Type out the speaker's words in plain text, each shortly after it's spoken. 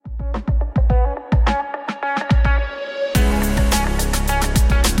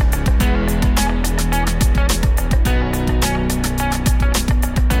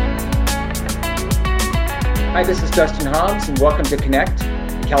Hi, this is Dustin Hobbs, and welcome to Connect,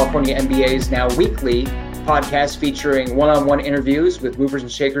 the California MBA's now weekly podcast featuring one-on-one interviews with movers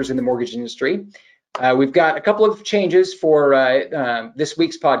and shakers in the mortgage industry. We've got a couple of changes for this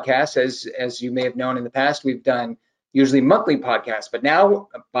week's podcast. As you may have known in the past, we've done usually monthly podcasts, but now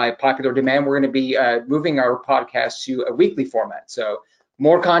by popular demand, we're going to be moving our podcast to a weekly format. So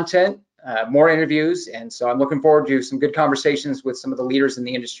more content, more interviews, and so I'm looking forward to some good conversations with some of the leaders in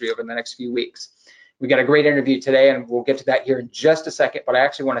the industry over the next few weeks. We got a great interview today, and we'll get to that here in just a second, but I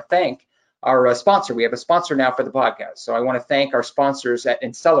actually want to thank our sponsor. We have a sponsor now for the podcast, so I want to thank our sponsors at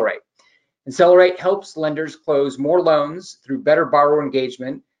Insellerate. Insellerate helps lenders close more loans through better borrower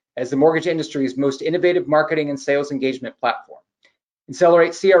engagement as the mortgage industry's most innovative marketing and sales engagement platform.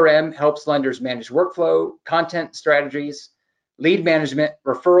 Insellerate CRM helps lenders manage workflow, content strategies, lead management,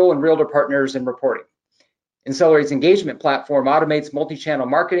 referral and realtor partners, and reporting. Insellerate's engagement platform automates multi-channel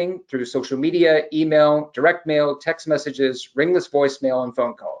marketing through social media, email, direct mail, text messages, ringless voicemail, and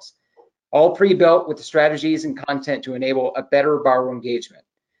phone calls, all pre-built with the strategies and content to enable a better borrower engagement.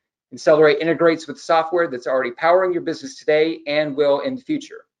 Insellerate integrates with software that's already powering your business today and will in the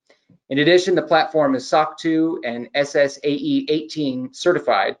future. In addition, the platform is SOC 2 and SSAE 18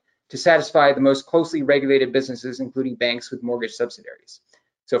 certified to satisfy the most closely regulated businesses, including banks with mortgage subsidiaries.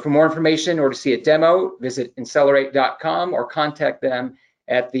 So for more information or to see a demo, visit insellerate.com or contact them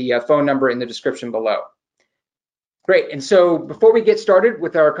at the phone number in the description below. Great, and so before we get started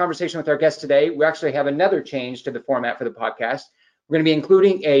with our conversation with our guest today, we actually have another change to the format for the podcast. We're going to be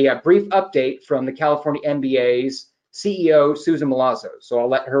including a brief update from the California MBA's CEO, Susan Milazzo. So I'll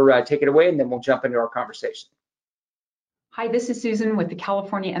let her take it away, and then we'll jump into our conversation. Hi, this is Susan with the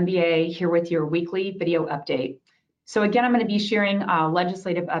California MBA here with your weekly video update. So again, I'm going to be sharing a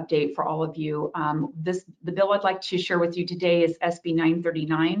legislative update for all of you. The bill I'd like to share with you today is SB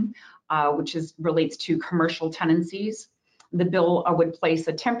 939, which relates to commercial tenancies. The bill would place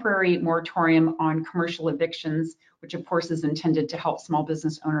a temporary moratorium on commercial evictions, which of course is intended to help small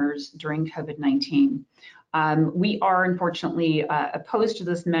business owners during COVID-19. We are unfortunately opposed to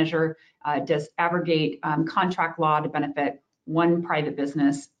this measure. It does abrogate contract law to benefit one private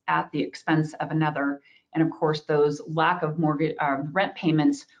business at the expense of another. And of course, those lack of mortgage rent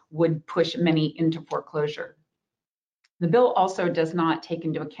payments would push many into foreclosure. The bill also does not take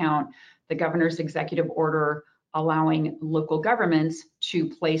into account the governor's executive order allowing local governments to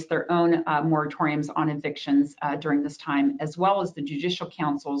place their own moratoriums on evictions during this time, as well as the Judicial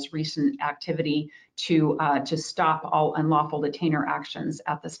Council's recent activity to stop all unlawful detainer actions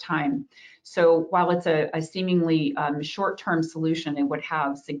at this time. So while it's a seemingly short-term solution, it would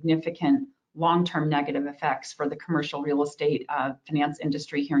have significant long-term negative effects for the commercial real estate finance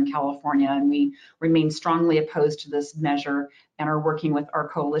industry here in California, and we remain strongly opposed to this measure and are working with our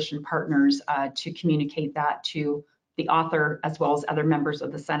coalition partners to communicate that to the author as well as other members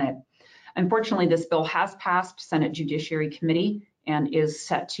of the Senate. Unfortunately, this bill has passed Senate Judiciary Committee and is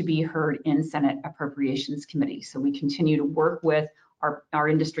set to be heard in Senate Appropriations Committee. So we continue to work with our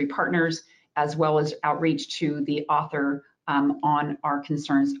industry partners as well as outreach to the author on our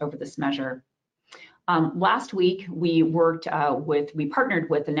concerns over this measure. Last week, we partnered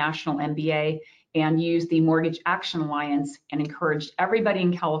with the National MBA and used the Mortgage Action Alliance and encouraged everybody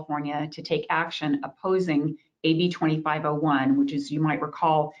in California to take action opposing AB 2501, which, as you might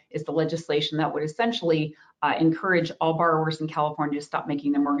recall, is the legislation that would essentially encourage all borrowers in California to stop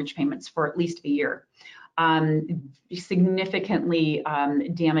making their mortgage payments for at least a year. Significantly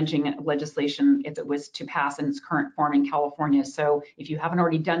damaging legislation if it was to pass in its current form in California. So if you haven't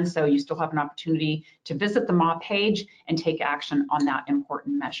already done so, you still have an opportunity to visit the MAW page and take action on that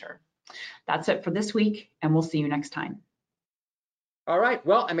important measure. That's it for this week, and we'll see you next time. All right,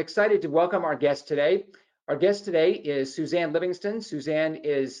 well, I'm excited to welcome our guest today. Our guest today is Suzanne Livingston. Suzanne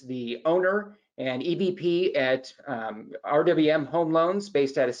is the owner and EVP at RWM Home Loans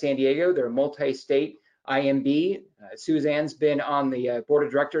based out of San Diego. They're a multi-state IMB. Suzanne's been on the board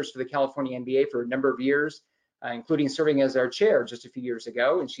of directors for the California MBA for a number of years, including serving as our chair just a few years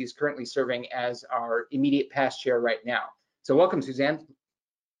ago, and she's currently serving as our immediate past chair right now. So welcome, Suzanne.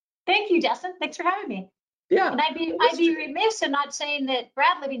 Thank you, Dustin. Thanks for having me. Yeah. And I'd be remiss in not saying that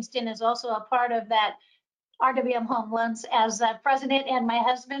Brad Livingston is also a part of that RWM Home Loans as president, and my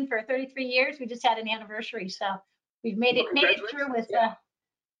husband for 33 years. We just had an anniversary, so we've made it through with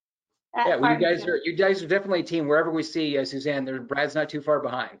well, you guys are definitely a team. Wherever we see Suzanne, Brad's not too far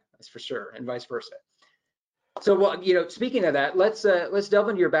behind. That's for sure, and vice versa. So, well, speaking of that, let's delve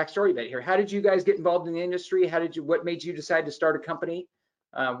into your backstory a bit here. How did you guys get involved in the industry? What made you decide to start a company?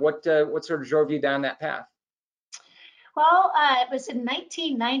 What sort of drove you down that path? Well, it was in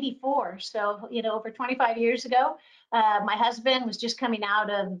 1994, so over 25 years ago. My husband was just coming out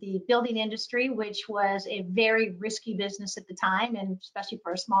of the building industry, which was a very risky business at the time, and especially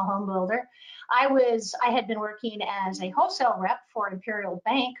for a small home builder. I had been working as a wholesale rep for Imperial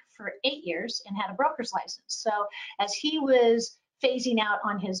Bank for 8 years and had a broker's license. So as he was phasing out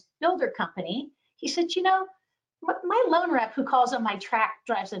on his builder company, he said, my loan rep who calls on my track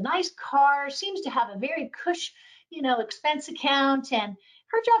drives a nice car, seems to have a very cush, expense account, and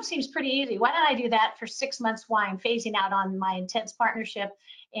her job seems pretty easy. Why don't I do that for 6 months while I'm phasing out on my intense partnership?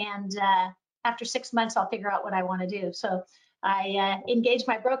 And after 6 months, I'll figure out what I want to do. So I engaged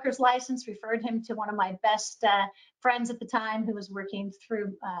my broker's license, referred him to one of my best friends at the time who was working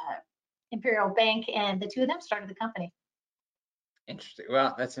through Imperial Bank, and the two of them started the company. Interesting.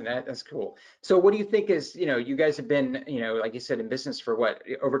 Well, that's cool. So what do you think is, you guys have been, like you said, in business for what,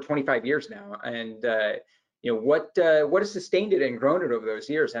 over 25 years now, and what has sustained it and grown it over those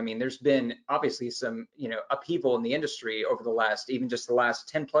years? I mean, there's been obviously some, upheaval in the industry over even just the last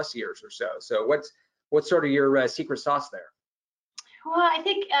 10 plus years or so. So what's sort of your secret sauce there? Well, I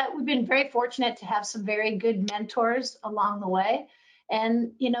think we've been very fortunate to have some very good mentors along the way.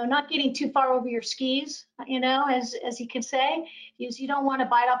 And, not getting too far over your skis, as you can say, is you don't want to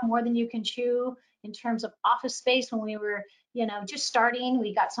bite off more than you can chew in terms of office space. When we were, just starting,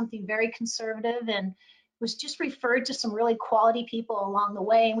 we got something very conservative and was just referred to some really quality people along the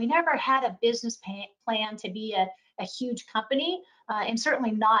way. And we never had a business plan to be a huge company. And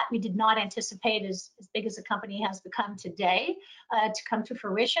certainly we did not anticipate as big as the company has become today to come to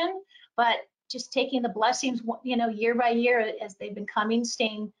fruition. But just taking the blessings, year by year as they've been coming,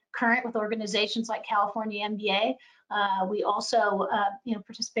 staying current with organizations like California MBA. We also,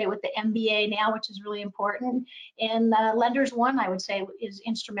 participate with the MBA now, which is really important. And Lenders One, I would say, is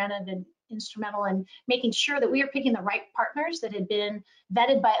instrumental in making sure that we are picking the right partners that had been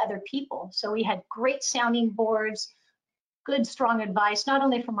vetted by other people. So we had great sounding boards, good, strong advice, not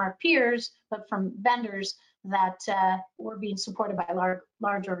only from our peers, but from vendors that were being supported by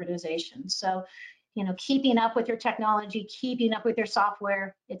large organizations. So, keeping up with your technology, keeping up with your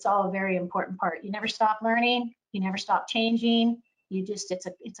software, it's all a very important part. You never stop learning, you never stop changing. It's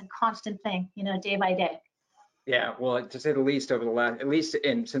a constant thing, day by day. Yeah, well, to say the least, over the last, at least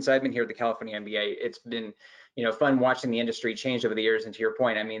since I've been here at the California MBA, it's been, fun watching the industry change over the years. And to your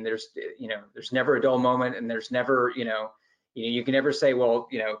point, I mean, there's never a dull moment, and there's never, you can never say, well,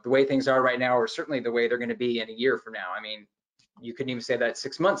 the way things are right now, or certainly the way they're going to be in a year from now. I mean, you couldn't even say that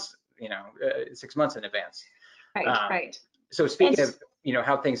 6 months, 6 months in advance. Right. So speaking of,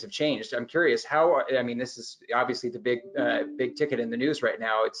 how things have changed, I'm curious how, I mean, this is obviously the big ticket in the news right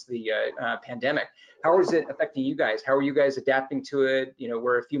now. It's the pandemic. How is it affecting you guys? How are you guys adapting to it?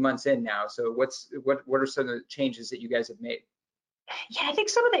 We're a few months in now. So what are some of the changes that you guys have made? Yeah, I think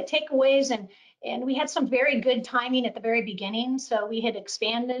some of the takeaways, and we had some very good timing at the very beginning. So we had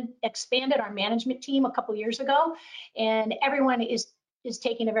expanded our management team a couple years ago, and everyone is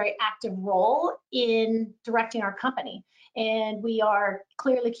taking a very active role in directing our company. And we are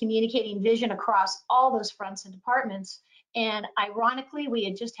clearly communicating vision across all those fronts and departments. And ironically, we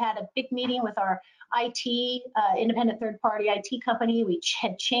had just had a big meeting with our IT, independent third-party IT company. We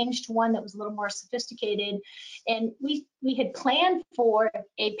had changed to one that was a little more sophisticated. And we had planned for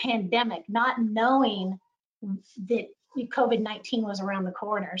a pandemic, not knowing that COVID-19 was around the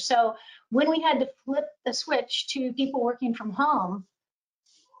corner. So when we had to flip the switch to people working from home,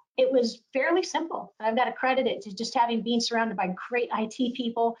 it was fairly simple. I've got to credit it to just having been surrounded by great IT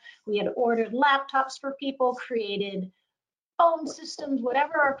people. We had ordered laptops for people, created phone systems,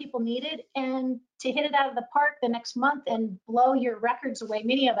 whatever our people needed, and to hit it out of the park the next month and blow your records away.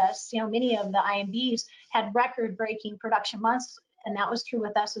 Many of us, many of the IMBs had record-breaking production months, and that was true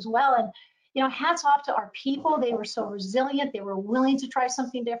with us as well. And hats off to our people. They were so resilient. They were willing to try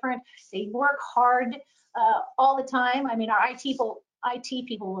something different. They work hard all the time. I mean, our IT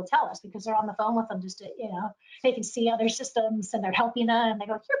people will tell us, because they're on the phone with them, just to, they can see other systems and they're helping them. And they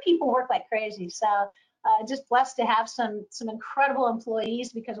go, your people work like crazy. So just blessed to have some incredible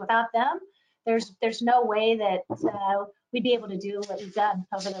employees, because without them, there's no way that we'd be able to do what we've done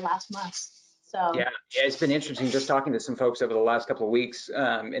over the last months. So yeah, it's been interesting just talking to some folks over the last couple of weeks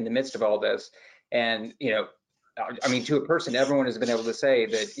in the midst of all this. And I mean, to a person, everyone has been able to say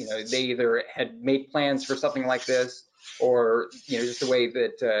that they either had made plans for something like this, or just the way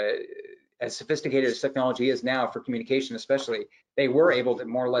that as sophisticated as technology is now for communication, especially, they were able to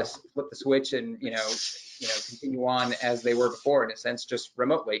more or less flip the switch and continue on as they were before, in a sense, just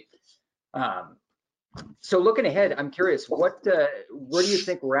remotely. So looking ahead, I'm curious, where do you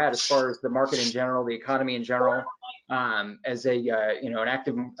think we're at as far as the market in general, the economy in general? as a an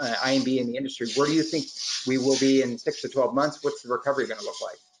active IMB in the industry, where do you think we will be in 6 to 12 months? What's the recovery going to look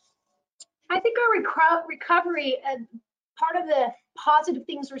like? I think our recovery, part of the positive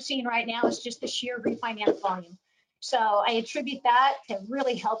things we're seeing right now is just the sheer refinance volume. So I attribute that to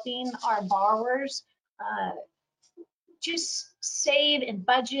really helping our borrowers just save and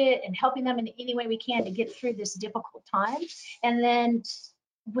budget and helping them in any way we can to get through this difficult time. And then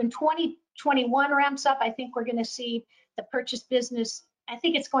when 2021 ramps up, I think we're going to see the purchase business. I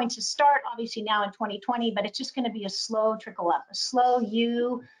think it's going to start obviously now in 2020, but it's just going to be a slow trickle up, a slow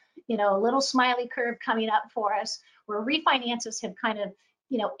a little smiley curve coming up for us, where refinances have kind of,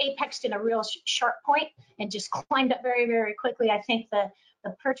 apexed in a real sharp point and just climbed up very, very quickly. I think the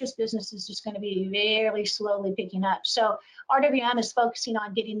purchase business is just going to be very slowly picking up. So RWM is focusing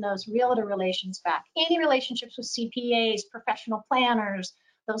on getting those realtor relations back, any relationships with CPAs, professional planners,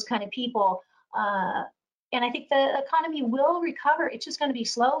 those kind of people. And I think the economy will recover. It's just going to be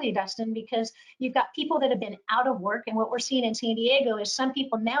slowly, Dustin, because you've got people that have been out of work. And what we're seeing in San Diego is some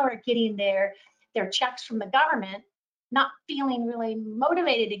people now are getting their checks from the government, not feeling really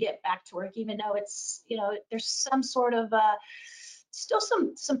motivated to get back to work, even though it's, there's some sort of still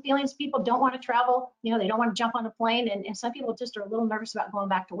some feelings. People don't want to travel, they don't want to jump on a plane, and some people just are a little nervous about going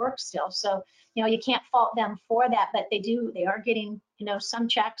back to work still. So, you can't fault them for that, but they are getting, some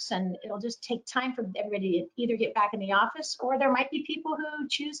checks, and it'll just take time for everybody to either get back in the office, or there might be people who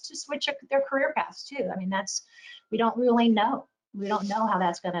choose to switch their career paths too. I mean, we don't really know. We don't know how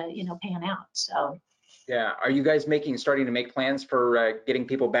that's going to, pan out. So. Yeah, are you guys starting to make plans for getting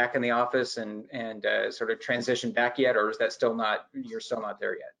people back in the office and sort of transition back yet, or is that still not, you're still not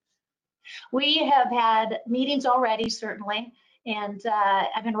there yet? We have had meetings already, certainly, and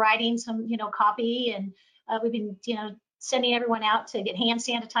I've been writing some, copy, and we've been, sending everyone out to get hand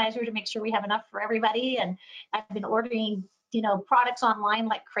sanitizer to make sure we have enough for everybody, and I've been ordering products online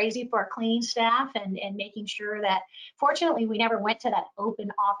like crazy for our cleaning staff, and making sure that, fortunately, we never went to that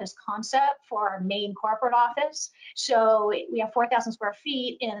open office concept for our main corporate office. So we have 4,000 square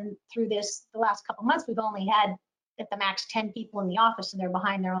feet, and through the last couple months, we've only had at the max 10 people in the office, and they're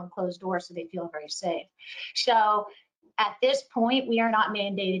behind their own closed doors, so they feel very safe. So at this point, we are not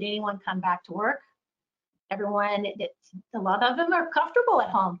mandated anyone come back to work. Everyone, a lot of them are comfortable at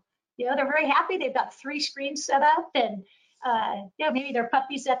home. They're very happy. They've got 3 screens set up, and maybe their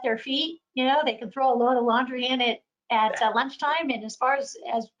puppies at their feet. They can throw a load of laundry in at lunchtime. And as far as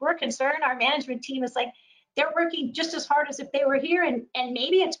we're concerned, our management team is like, they're working just as hard as if they were here, and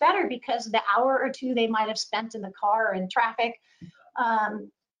maybe it's better because the hour or two they might have spent in the car or in traffic,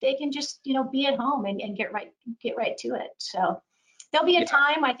 they can just be at home and get right to it. So there'll be a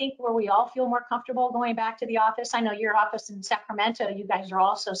time, I think, where we all feel more comfortable going back to the office. I know your office in Sacramento, you guys are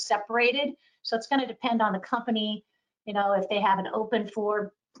also separated, so it's going to depend on the company. If they have an open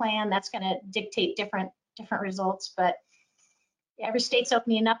floor plan, that's going to dictate different results. But every state's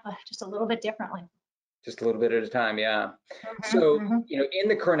opening up just a little bit differently. Just a little bit at a time, yeah. So, in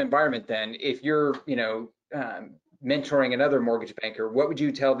the current environment, then, if you're, mentoring another mortgage banker, what would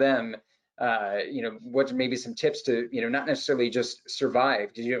you tell them? What's maybe some tips to, not necessarily just survive,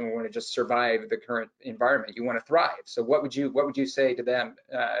 because you don't want to just survive the current environment. You want to thrive. So, what would you say to them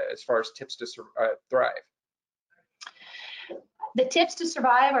as far as tips to thrive? The tips to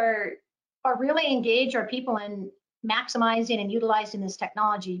survive are really engage our people in maximizing and utilizing this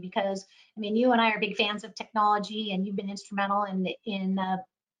technology, because you and I are big fans of technology, and you've been instrumental in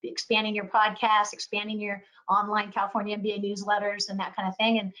expanding your podcast, expanding your online California MBA newsletters and that kind of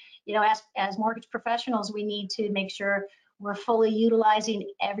thing. And as mortgage professionals, we need to make sure we're fully utilizing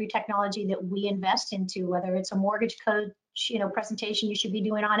every technology that we invest into, whether it's a mortgage code presentation you should be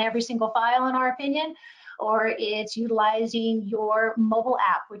doing on every single file, in our opinion, or it's utilizing your mobile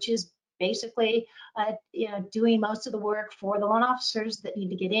app, which is basically doing most of the work for the loan officers that need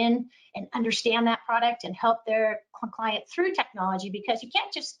to get in and understand that product and help their client through technology, because you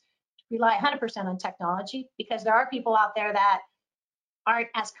can't just rely 100% on technology, because there are people out there that aren't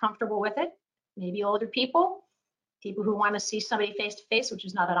as comfortable with it, maybe older people who want to see somebody face to face, which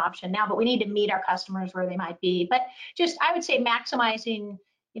is not an option now, but we need to meet our customers where they might be. But just, I would say, maximizing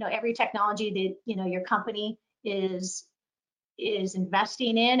every technology that your company is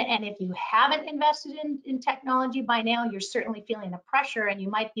investing in. And if you haven't invested in technology by now, you're certainly feeling the pressure, and you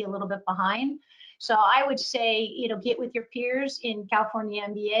might be a little bit behind. So I would say, get with your peers in California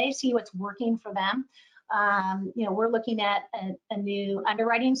MBA, see what's working for them. We're looking at a new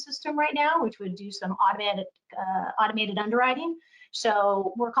underwriting system right now, which would do some automated underwriting.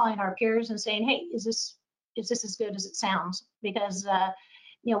 So we're calling our peers and saying, hey, is this as good as it sounds? Because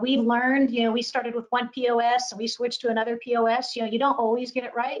we learned, we started with one POS and we switched to another POS. You don't always get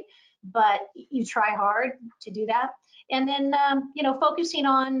it right, but you try hard to do that. And then, focusing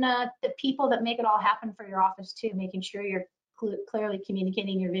on the people that make it all happen for your office too, making sure you're clearly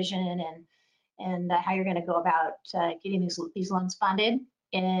communicating your vision and how you're going to go about getting these loans funded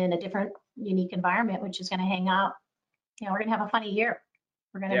in a different, unique environment, which is going to hang out. We're going to have a funny year.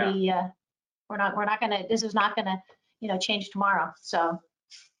 We're going to be, we're not going to, this is not going to, change tomorrow. So.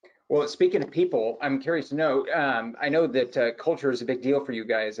 Well, speaking of people, I'm curious to know, I know that culture is a big deal for you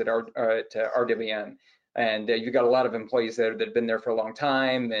guys at RWM, and you've got a lot of employees that have been there for a long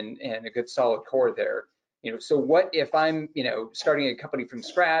time and a good solid core there. So what if I'm, starting a company from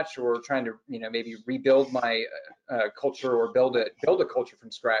scratch or trying to, maybe rebuild my culture or build a culture from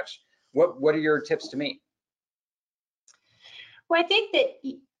scratch? What are your tips to me? Well, I think that,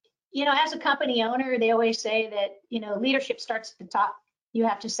 as a company owner, they always say that, leadership starts at the top. You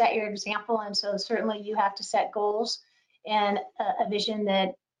have to set your example. And so certainly you have to set goals and a vision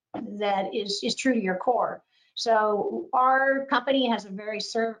that is true to your core. So our company has a very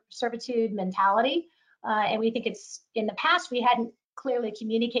servitude mentality. And we think in the past, we hadn't clearly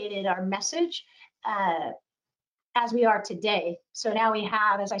communicated our message as we are today. So now we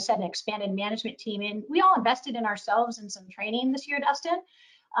have, as I said, an expanded management team, and we all invested in ourselves in some training this year, Dustin.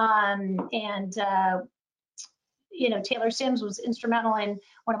 Taylor Sims was instrumental in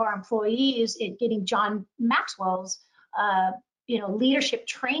one of our employees in getting John Maxwell's, leadership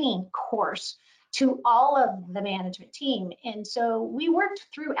training course to all of the management team. And so we worked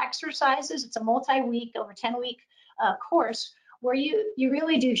through exercises. It's a multi-week, over 10-week course where you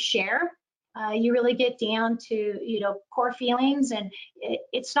really do share. You really get down to, core feelings, and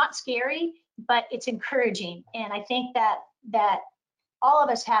it's not scary, but it's encouraging. And I think that all of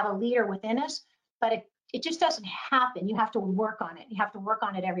us have a leader within us, but it just doesn't happen. You have to work on it. You have to work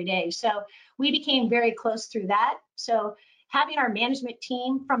on it every day. So we became very close through that. So having our management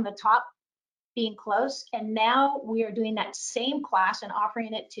team from the top being close, and now we are doing that same class and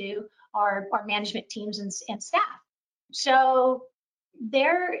offering it to our management teams and staff. So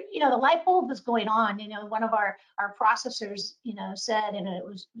there, the light bulb is going on. One of our processors, said, and it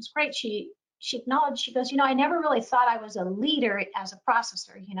was great. She acknowledged, she goes, I never really thought I was a leader as a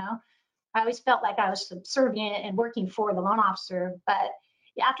processor. I always felt like I was subservient and working for the loan officer. But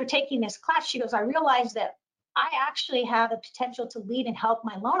after taking this class, she goes, I realized that I actually have the potential to lead and help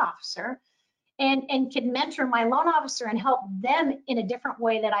my loan officer and can mentor my loan officer and help them in a different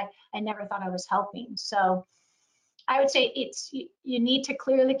way that I never thought I was helping. So I would say you need to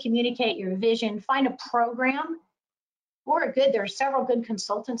clearly communicate your vision, find a program there are several good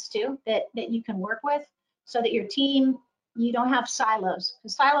consultants too that you can work with so that your team, you don't have silos,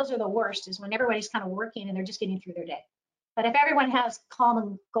 because silos are the worst, is when everybody's kind of working and they're just getting through their day. But if everyone has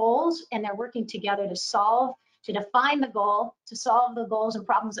common goals and they're working together to define the goal, to solve the goals and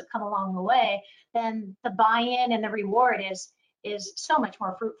problems that come along the way, then the buy-in and the reward is so much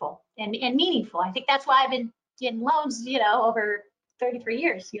more fruitful and meaningful. I think that's why I've been in loans, over 33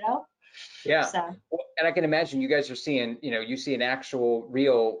 years, Yeah. So. Well, and I can imagine you guys are seeing, you see an actual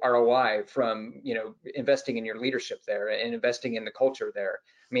real ROI from, investing in your leadership there and investing in the culture there.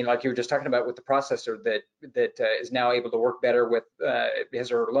 I mean, like you were just talking about with the processor that is now able to work better with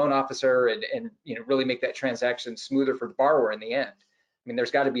his or her loan officer and really make that transaction smoother for the borrower in the end. I mean,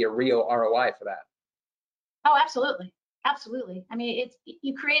 there's got to be a real ROI for that. Oh, absolutely. Absolutely. I mean,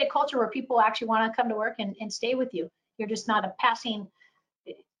 you create a culture where people actually want to come to work and stay with you. You're just not a passing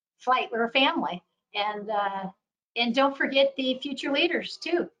flight. We're a family. And don't forget the future leaders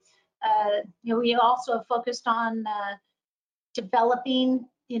too. We also focused on developing,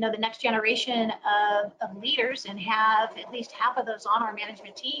 the next generation of leaders, and have at least half of those on our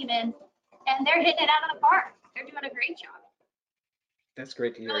management team, and they're hitting it out of the park. They're doing a great job. That's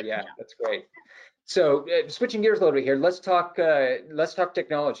great to hear. Really Yeah, that's great. So switching gears a little bit here, let's talk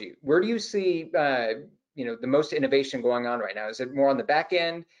technology. Where do you see the most innovation going on right now? Is it more on the back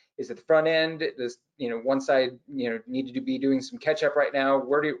end? Is it the front end? Does one side need to be doing some catch up right now?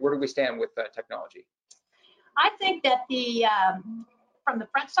 Where do we stand with technology? I think that from the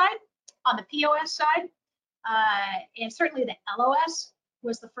front side, on the POS side, and certainly the LOS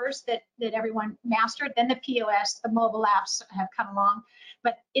was the first that everyone mastered. Then the POS, the mobile apps have come along,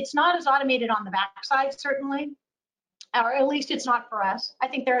 but it's not as automated on the back side, certainly, or at least it's not for us. I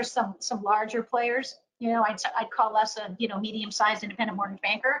think there are some larger players. I'd call us a medium-sized independent mortgage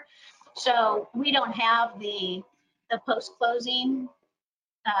banker. So we don't have the post-closing.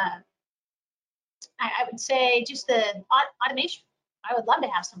 I would say just the automation. I would love to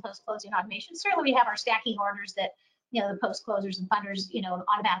have some post-closing automation. Certainly we have our stacking orders that the post closers and funders,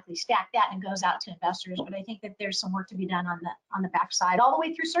 automatically stack that and it goes out to investors. But I think that there's some work to be done on the backside, all the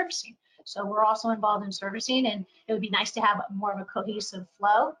way through servicing. So we're also involved in servicing, and it would be nice to have more of a cohesive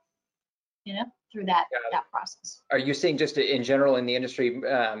flow, through that process. Are you seeing just in general in the industry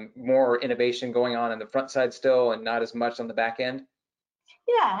more innovation going on the front side still and not as much on the back end?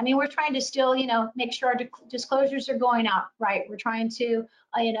 Yeah, I mean, we're trying to still, make sure our disclosures are going out right. We're trying to,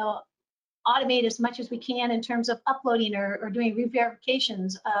 automate as much as we can in terms of uploading or doing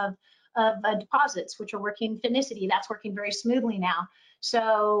re-verifications of deposits, which are working. Finicity, that's working very smoothly now.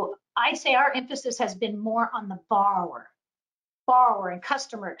 So I'd say our emphasis has been more on the borrower and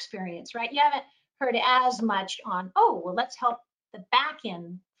customer experience, right? You haven't heard as much on, let's help the back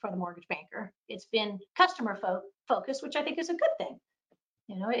end for the mortgage banker. It's been customer focused, which I think is a good thing.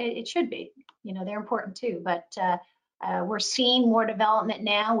 It should be. They're important too, but we're seeing more development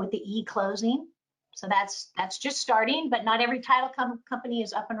now with the e-closing. So that's just starting, but not every title company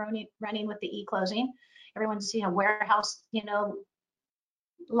is up and running with the e-closing. Everyone's, warehouse,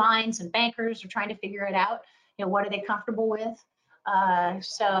 lines, and bankers are trying to figure it out. What are they comfortable with?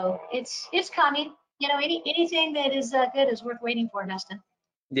 So it's coming. Anything that is good is worth waiting for, Dustin.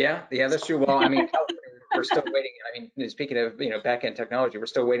 Yeah, that's true. Well, I mean, we're still waiting. I mean, speaking of, back-end technology, we're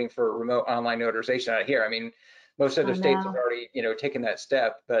still waiting for remote online notarization out here. I mean, most other states have already, taken that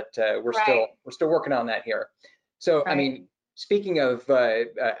step, but we're still working on that here. So, I mean, speaking of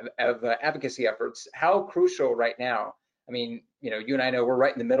advocacy efforts, how crucial right now, I mean, you and I know we're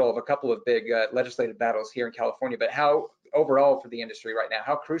right in the middle of a couple of big legislative battles here in California, but how overall for the industry right now,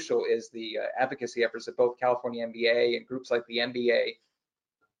 how crucial is the advocacy efforts of both California MBA and groups like the MBA?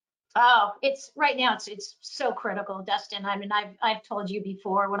 Oh, it's right now. It's so critical, Dustin. I mean, I've told you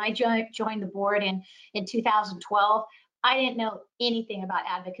before, when I joined the board in 2012, I didn't know anything about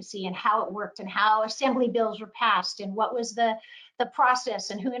advocacy and how it worked and how assembly bills were passed and what was the process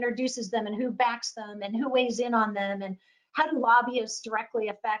and who introduces them and who backs them and who weighs in on them and how do lobbyists directly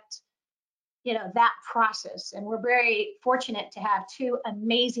affect, that process. And we're very fortunate to have two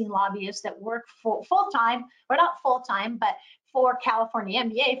amazing lobbyists that work full-time, or not full-time, but for California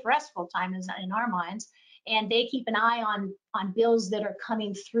MBA, for us full-time is in our minds, and they keep an eye on bills that are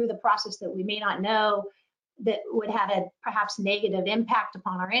coming through the process that we may not know that would have a perhaps negative impact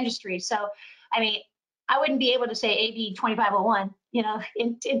upon our industry. So, I mean, I wouldn't be able to say AB 2501,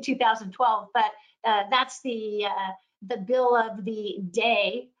 in 2012, but that's the bill of the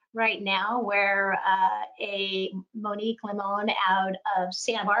day right now, where a Monique Limon out of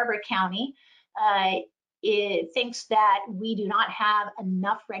Santa Barbara County it thinks that we do not have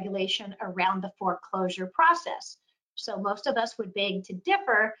enough regulation around the foreclosure process. So most of us would beg to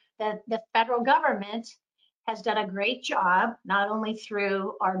differ that the federal government has done a great job, not only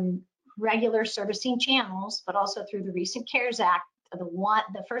through our regular servicing channels, but also through the recent CARES Act,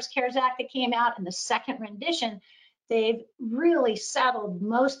 the first CARES Act that came out and the second rendition. They've really settled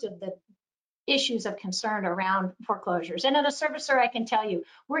most of the issues of concern around foreclosures. And as a servicer, I can tell you,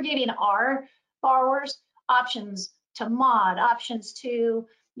 we're giving our borrowers options to mod, options to,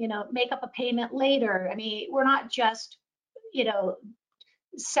 make up a payment later. I mean, we're not just,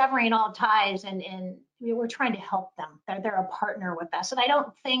 severing all ties and we're trying to help them. They're a partner with us. And I don't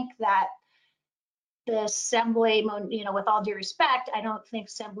think that the Assembly, with all due respect, I don't think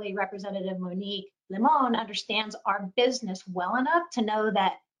Assembly Representative Monique Limon understands our business well enough to know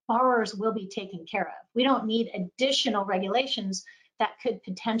that borrowers will be taken care of. We don't need additional regulations that could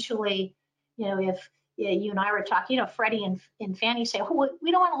potentially, if you and I were talking, Freddie and Fannie say, oh,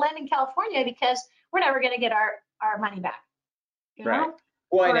 we don't want to lend in California because we're never going to get our money back. Right.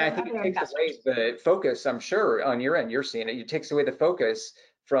 Well, and I think it takes away the focus, I'm sure, on your end, you're seeing it. It takes away the focus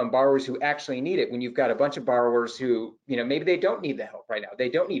from borrowers who actually need it when you've got a bunch of borrowers who, maybe they don't need the help right now. They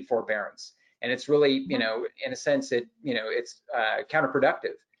don't need forbearance. And it's really, in a sense, it's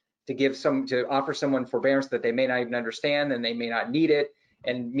counterproductive to offer someone forbearance that they may not even understand and they may not need it.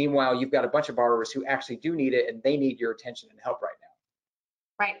 And meanwhile, you've got a bunch of borrowers who actually do need it and they need your attention and help right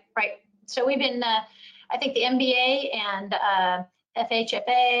now. Right. So we've been, I think the MBA and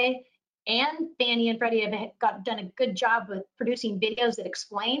FHFA and Fannie and Freddie have done a good job with producing videos that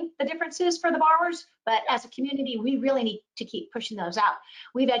explain the differences for the borrowers. But as a community, we really need to keep pushing those out.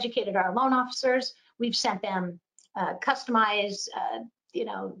 We've educated our loan officers. We've sent them customized,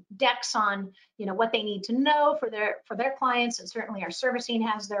 decks on, what they need to know for their clients. And certainly our servicing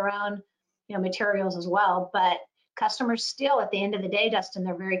has their own, materials as well. But customers still, at the end of the day, Dustin,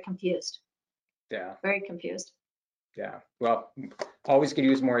 they're very confused. Yeah. Very confused. Yeah. Well, always could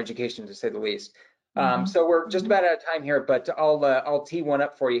use more education, to say the least. So we're just about out of time here, but I'll tee one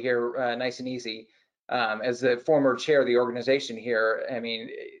up for you here, nice and easy. as the former chair of the organization here, I mean,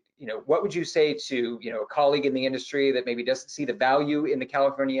 what would you say to, a colleague in the industry that maybe doesn't see the value in the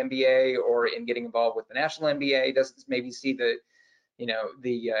California MBA or in getting involved with the national MBA, doesn't maybe see the,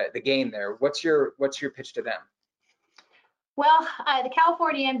 the gain there? What's your pitch to them? Well, the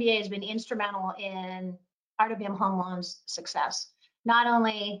California MBA has been instrumental in RWM Home Loans' success. Not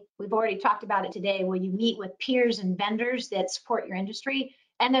only, we've already talked about it today, where you meet with peers and vendors that support your industry,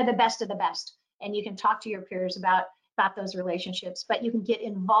 and they're the best of the best. And you can talk to your peers about those relationships, but you can get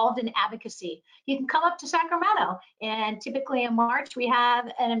involved in advocacy. You can come up to Sacramento, and typically in March, we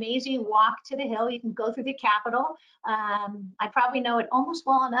have an amazing walk to the Hill. You can go through the Capitol. I probably know it almost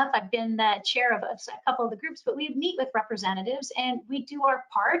well enough. I've been the chair of a couple of the groups, but we meet with representatives and we do our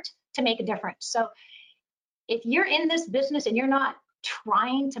part to make a difference. So if you're in this business and you're not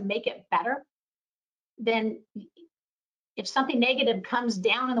trying to make it better, then if something negative comes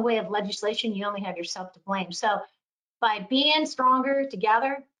down in the way of legislation, you only have yourself to blame. So by being stronger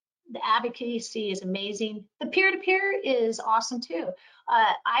together, the advocacy is amazing. The peer-to-peer is awesome too.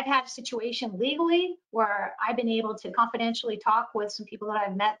 I've had a situation legally where I've been able to confidentially talk with some people that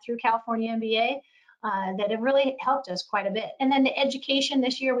I've met through California MBA that have really helped us quite a bit. And then the education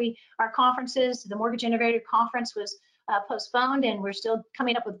this year, our conferences, the Mortgage Innovator Conference was postponed, and we're still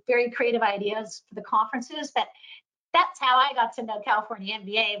coming up with very creative ideas for the conferences. That's how I got to know California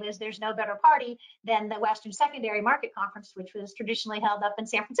MBA, was there's no better party than the Western Secondary Market Conference, which was traditionally held up in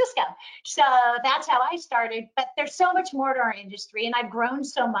San Francisco. So that's how I started. But there's so much more to our industry, and I've grown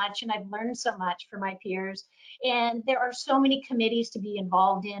so much and I've learned so much from my peers. And there are so many committees to be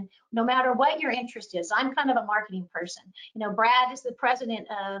involved in, no matter what your interest is. I'm kind of a marketing person. Brad is the president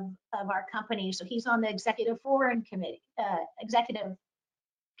of our company, so he's on the Executive Forum Committee, Executive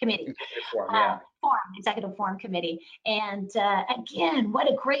Forum Committee. And again,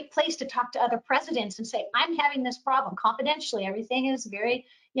 what a great place to talk to other presidents and say, I'm having this problem confidentially. Everything is very,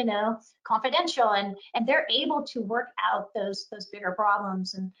 confidential, and they're able to work out those bigger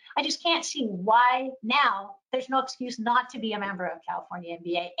problems. And I just can't see why now there's no excuse not to be a member of California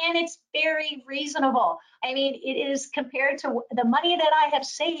MBA. And it's very reasonable. I mean, it is compared to the money that I have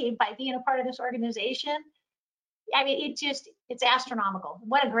saved by being a part of this organization. I mean, it's astronomical.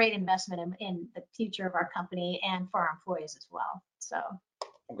 What a great investment in the future of our company and for our employees as well. So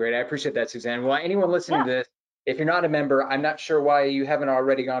great. I appreciate that, Suzanne. Well, anyone listening to this, if you're not a member, I'm not sure why you haven't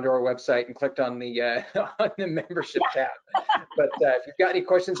already gone to our website and clicked on the on the membership tab. But if you've got any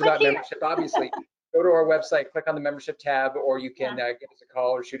questions about membership, obviously go to our website, click on the membership tab, or you can give us a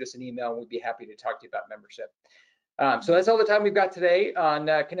call or shoot us an email, and we'd be happy to talk to you about membership. So that's all the time we've got today on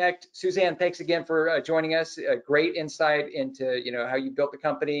Connect. Suzanne, thanks again for joining us. A great insight into how you built the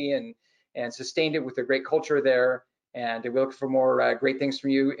company and sustained it with a great culture there. And we look for more great things from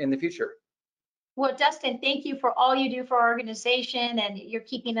you in the future. Well, Dustin, thank you for all you do for our organization, and you're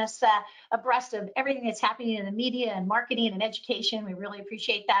keeping us abreast of everything that's happening in the media and marketing and education. We really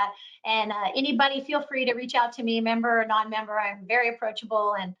appreciate that. And anybody, feel free to reach out to me, member or non-member. I'm very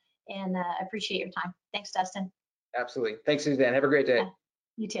approachable and appreciate your time. Thanks, Dustin. Absolutely. Thanks, Suzanne. Have a great day. Yeah,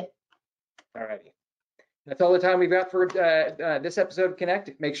 you too. All righty. That's all the time we've got for this episode of Connect.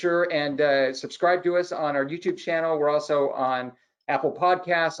 Make sure and subscribe to us on our YouTube channel. We're also on Apple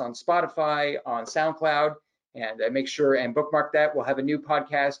Podcasts, on Spotify, on SoundCloud, and make sure and bookmark that. We'll have a new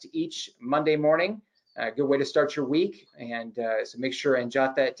podcast each Monday morning. A good way to start your week. And so make sure and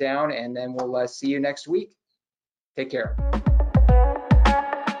jot that down, and then we'll see you next week. Take care.